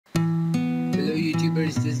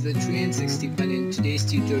viewers, this is the 360 Fun. In today's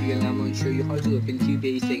tutorial I'm going to show you how to open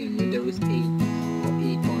QBasic in Windows 8 or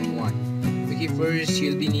 8.1. Okay, first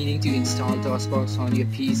you'll be needing to install DOSBox on your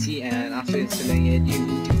PC, and after installing it you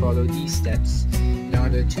need to follow these steps in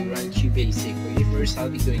order to run QBasic. Okay, first I'll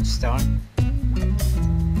be going to start.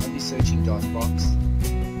 I'll be searching DOSBox.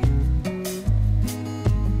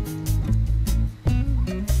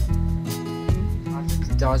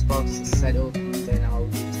 DOSBox is set open, then I'll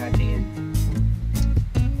be typing in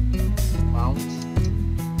mount,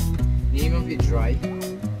 name of your drive, and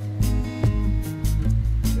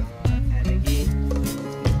again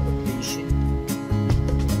location,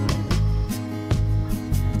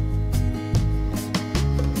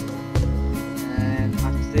 and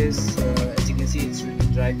after this, as you can see, it's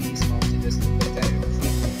written drive is mounted as local directory.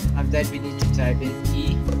 After that we need to type in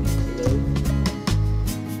hello.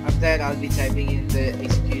 After that I'll be typing in the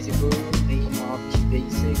executable name of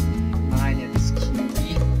QBasic. Mine is QB,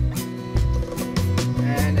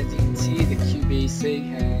 and as you can see the QBasic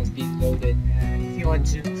has been loaded. And if you want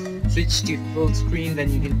to switch to full screen, then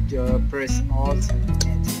you can press Alt and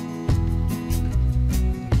Enter,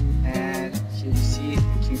 and here you see the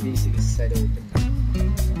QBasic is set open.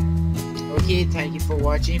 Okay, thank you for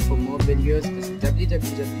watching. For more videos, visit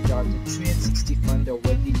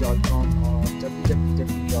www.the360fun.weebly.com or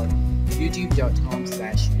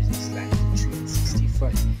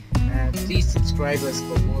www.youtube.com/user/360fun. And please subscribe us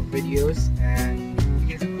for more videos, and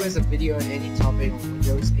you can request a video on any topic on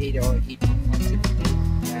Windows 8 or 8.1 to be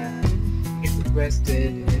made, and you can request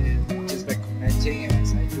it just by commenting,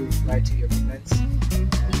 as I do reply to your comments. And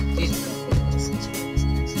please do not forget to subscribe.